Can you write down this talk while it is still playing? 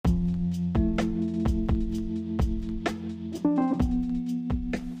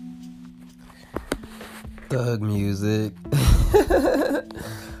Thug music. I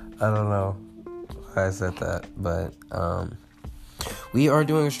don't know why I said that, but we are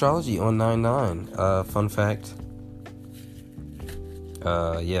doing astrology on 9/9. Fun fact.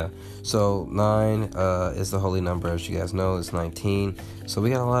 Yeah. So 9 is the holy number, as you guys know. It's 19. So we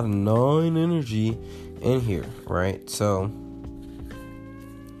got a lot of 9 energy in here, right? So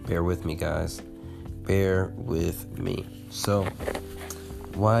bear with me, guys. Bear with me. So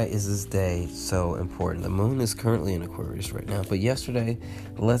why is this day so important? The moon is currently in Aquarius right now, but yesterday,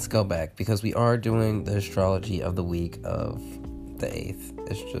 let's go back because we are doing the astrology of the week of the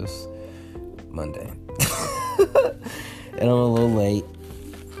 8th. It's just Monday. And I'm a little late.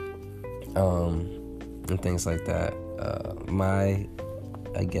 And things like that.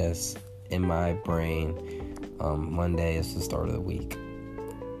 I guess in my brain, Monday is the start of the week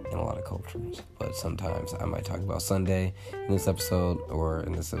in a lot of cultures, but sometimes I might talk about Sunday in this episode or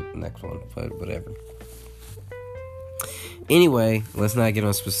in this next one, but whatever. Anyway, let's not get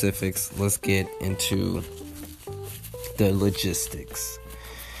on specifics. Let's get into the logistics.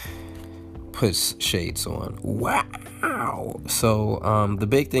 Put shades on. Wow. So, the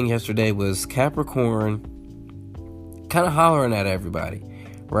big thing yesterday was Capricorn kind of hollering at everybody,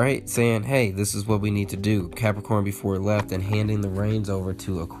 right? Saying, hey, this is what we need to do. Capricorn before it left and handing the reins over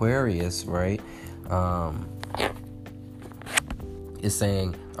to Aquarius, right? Is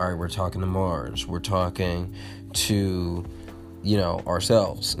saying, all right, we're talking to Mars. We're talking to,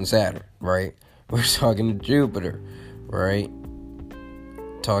 ourselves and Saturn, right? We're talking to Jupiter, right?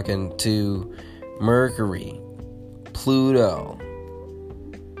 Talking to Mercury, Pluto,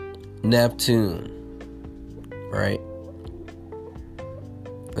 Neptune, right?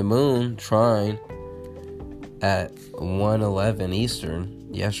 The moon trine at 1:11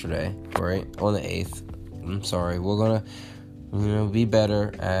 Eastern yesterday, right? On the 8th. I'm sorry. We're going to, be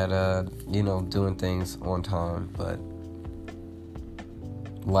better at, doing things on time, but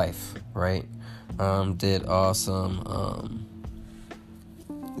life, right? Did awesome,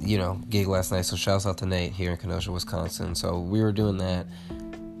 gig last night. So shouts out to Nate here in Kenosha, Wisconsin. So we were doing that.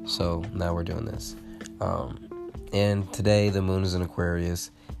 So now we're doing this. And today the moon is in Aquarius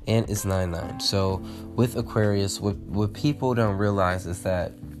and it's 9/9. So with Aquarius, what people don't realize is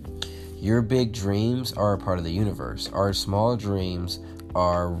that your big dreams are a part of the universe. Our small dreams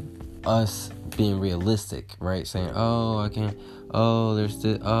are us being realistic, right? Saying, oh, I can't, oh, there's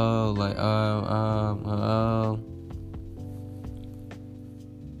this, oh, like, oh.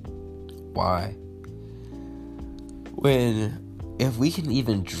 Why? If we can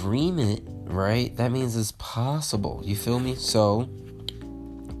even dream it, right, that means it's possible. You feel me? So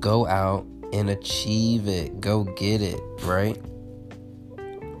go out and achieve it. Go get it, right?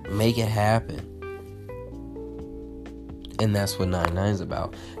 Make it happen. And that's what 9/9 is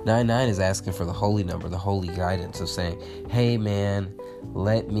about. 9/9 is asking for the holy number, the holy guidance of saying, hey man,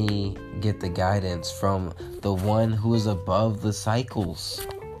 let me get the guidance from the one who is above the cycles.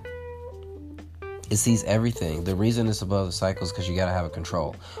 It sees everything. The reason it's above the cycles is because you got to have a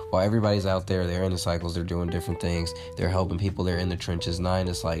control. While everybody's out there, they're in the cycles, they're doing different things, they're helping people, they're in the trenches. 9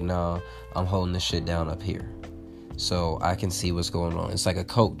 is like, no, I'm holding this shit down up here. So I can see what's going on. It's like a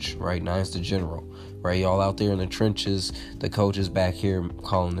coach, right? 9's the general, right? Y'all out there in the trenches, the coach is back here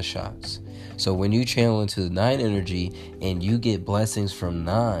calling the shots. So when you channel into the 9 energy and you get blessings from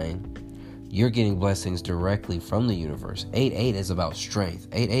 9, you're getting blessings directly from the universe. 8/8 is about strength.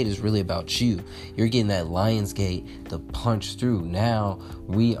 8/8 is really about you. You're getting that Lion's Gate to punch through. Now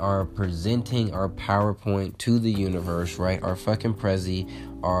we are presenting our PowerPoint to the universe, right? Our fucking Prezi,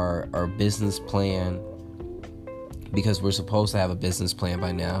 our business plan, because we're supposed to have a business plan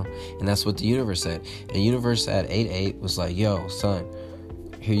by now. And that's what the universe said. And the universe at 8/8 was like, yo, son,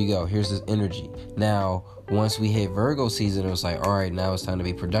 here you go. Here's this energy. Now, once we hit Virgo season, it was like, all right, now it's time to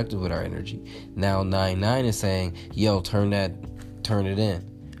be productive with our energy. Now 9/9 is saying, yo, turn it in,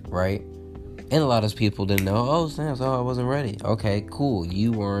 right? And a lot of people didn't know, oh, snaps, I wasn't ready. Okay, cool.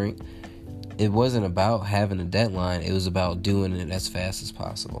 It wasn't about having a deadline. It was about doing it as fast as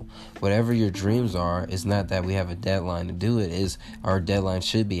possible. Whatever your dreams are, it's not that we have a deadline to do it. Is our deadline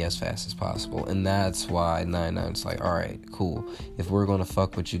should be as fast as possible. And that's why 9/9 is like, all right, cool. If we're going to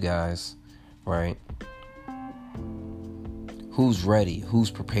fuck with you guys, right? Who's ready? Who's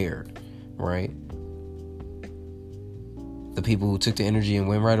prepared, right? The people who took the energy and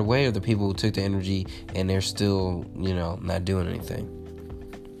went right away, or the people who took the energy and they're still, not doing anything.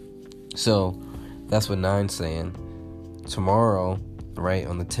 So that's what 9's saying. Tomorrow, right,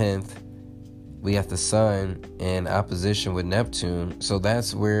 on the 10th, we have the sun in opposition with Neptune. So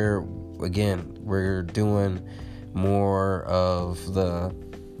that's where, again, we're doing more of the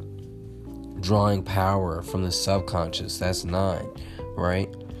drawing power from the subconscious. That's 9,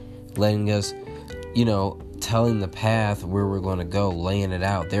 right? Letting us, telling the path where we're going to go, laying it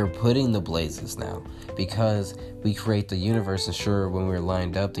out. They're putting the blazes now, because we create the universe, and sure, when we're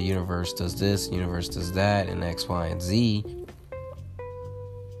lined up, the universe does this, the universe does that, and X, Y, and Z.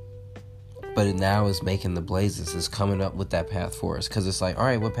 But it now is making the blazes. It's coming up with that path for us, because it's like, all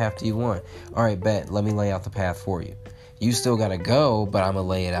right, what path do you want? All right, bet, let me lay out the path for you. You still got to go, but I'm going to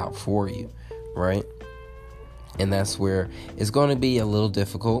lay it out for you, right? And that's where it's going to be a little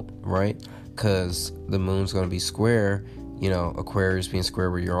difficult, right? Because the moon's going to be square, Aquarius being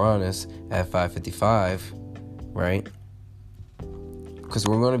square with Uranus at 555, right? Because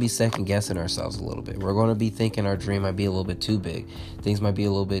we're going to be second guessing ourselves a little bit. We're going to be thinking our dream might be a little bit too big. Things might be a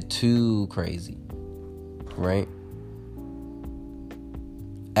little bit too crazy, right?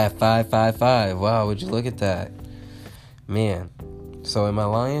 At 555, wow, would you look at that? Man, so am I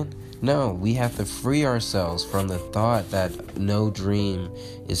lying? No, we have to free ourselves from the thought that no dream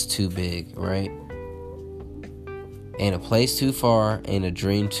is too big, right? Ain't a place too far, ain't a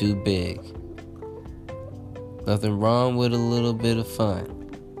dream too big. Nothing wrong with a little bit of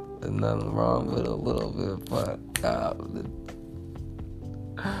fun. There's nothing wrong with a little bit of fun.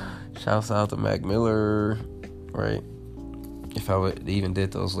 Shouts out to Mac Miller, right? If I would even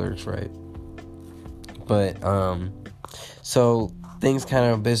did those lyrics right. But, so things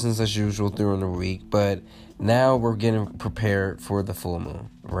kind of business as usual during the week, but now we're getting prepared for the full moon,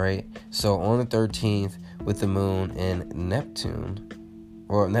 right? So on the 13th, with the moon in Neptune,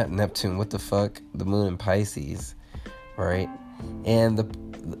 or not Neptune, what the fuck? The moon in Pisces, right? And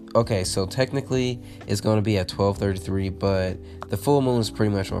so technically it's going to be at 12:33, but the full moon is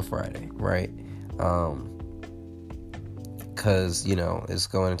pretty much on Friday, right? Because, it's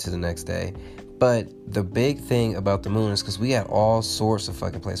going into the next day. But the big thing about the moon is because we got all sorts of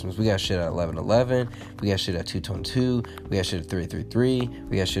fucking placements. We got shit at 11:11. We got shit at 2:22. We got shit at 3:33.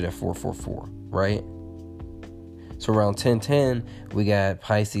 We got shit at 4:44, right? So around 10:10, we got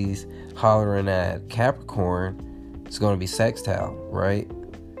Pisces hollering at Capricorn. It's going to be sextile, right?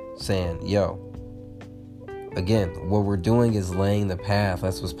 Saying, yo, again, what we're doing is laying the path.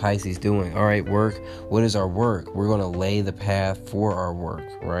 That's what Pisces doing. All right, work. What is our work? We're going to lay the path for our work,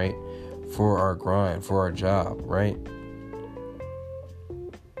 right? For our grind, for our job, right?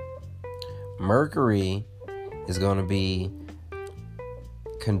 Mercury is going to be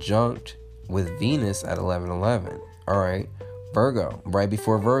conjunct with Venus at 11:11. All right, Virgo, right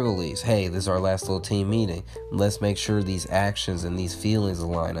before Virgo leaves. Hey, this is our last little team meeting. Let's make sure these actions and these feelings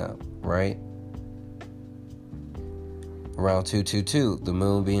line up, right? Around 2:22, the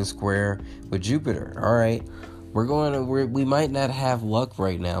moon being square with Jupiter. All right. We might not have luck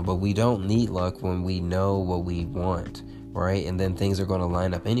right now, but we don't need luck when we know what we want, right? And then things are going to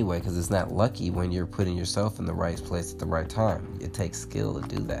line up anyway, because it's not lucky when you're putting yourself in the right place at the right time. It takes skill to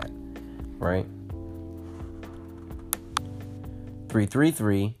do that, right?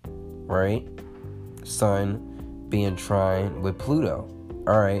 3:33, right? Sun being trine with Pluto.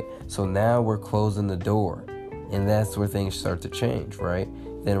 All right, so now we're closing the door, and that's where things start to change, right?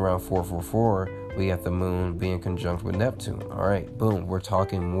 Then around 4:44, we got the moon being conjunct with Neptune. All right, boom. We're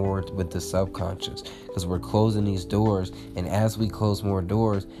talking more with the subconscious, because we're closing these doors. And as we close more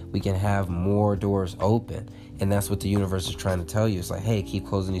doors, we can have more doors open. And that's what the universe is trying to tell you. It's like, hey, keep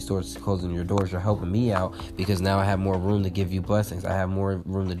closing these doors, closing your doors. You're helping me out, because now I have more room to give you blessings. I have more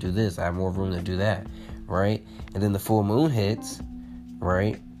room to do this. I have more room to do that, right? And then the full moon hits,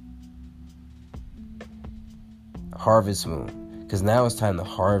 right? Harvest moon. Because now it's time to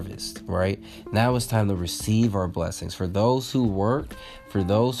harvest, right? Now it's time to receive our blessings. For those who worked, for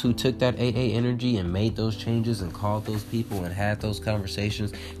those who took that AA energy and made those changes and called those people and had those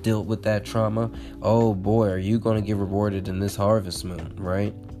conversations, dealt with that trauma, oh boy, are you going to get rewarded in this harvest moon,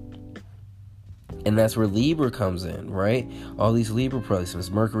 right? And that's where Libra comes in, right? All these Libra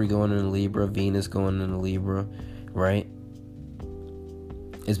placements, Mercury going into Libra, Venus going into Libra, right?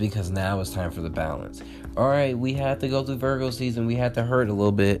 It's because now it's time for the balance. All right, we have to go through Virgo season. We have to hurt a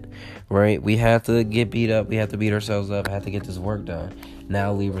little bit, right? We have to get beat up. We have to beat ourselves up. I have to get this work done.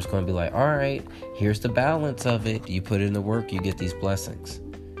 Now Libra's going to be like, all right, here's the balance of it. You put in the work, you get these blessings.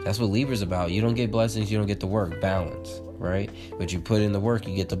 That's what Libra's about. You don't get blessings, you don't get the work. Balance, right? But you put in the work,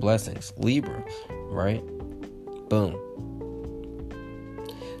 you get the blessings. Libra, right? Boom.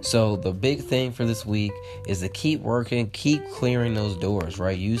 So the big thing for this week is to keep working, keep clearing those doors,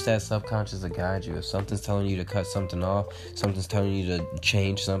 right? Use that subconscious to guide you. If something's telling you to cut something off, something's telling you to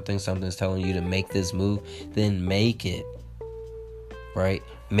change something, something's telling you to make this move, then make it, right?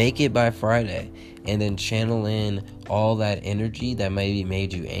 Make it by Friday, and then channel in all that energy that maybe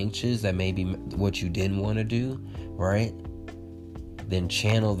made you anxious, that maybe what you didn't want to do, right? Then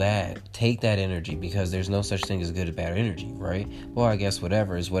channel that. Take that energy, because there's no such thing as good or bad energy, right? Well, I guess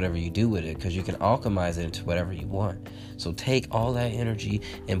whatever is whatever you do with it, because you can alchemize it into whatever you want. So take all that energy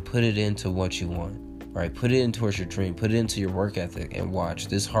and put it into what you want, right? Put it in towards your dream. Put it into your work ethic, and watch.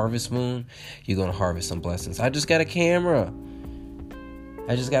 This harvest moon, you're going to harvest some blessings. I just got a camera.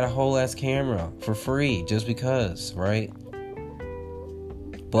 I just got a whole ass camera for free just because, right?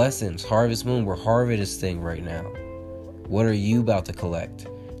 Blessings, harvest moon, we're harvesting right now. What are you about to collect?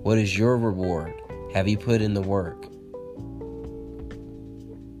 What is your reward? Have you put in the work?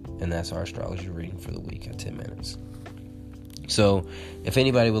 And that's our astrology reading for the week at 10 minutes. So if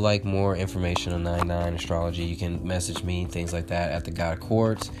anybody would like more information on 9/9 astrology, you can message me, things like that, at the God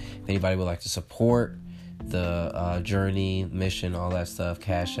Quartz. If anybody would like to support the journey, mission, all that stuff,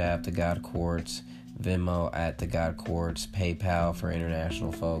 Cash App, the God Quartz, Venmo at the God Quartz, PayPal for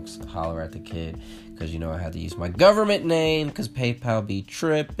international folks. Holler at the kid, because I had to use my government name because PayPal be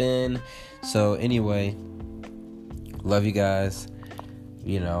tripping. So anyway, love you guys.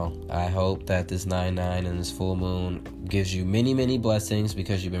 I hope that this 9/9 and this full moon gives you many, many blessings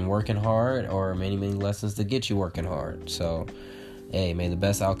because you've been working hard, or many, many lessons to get you working hard. So, hey, may the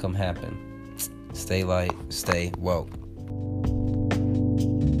best outcome happen. Stay light, stay woke.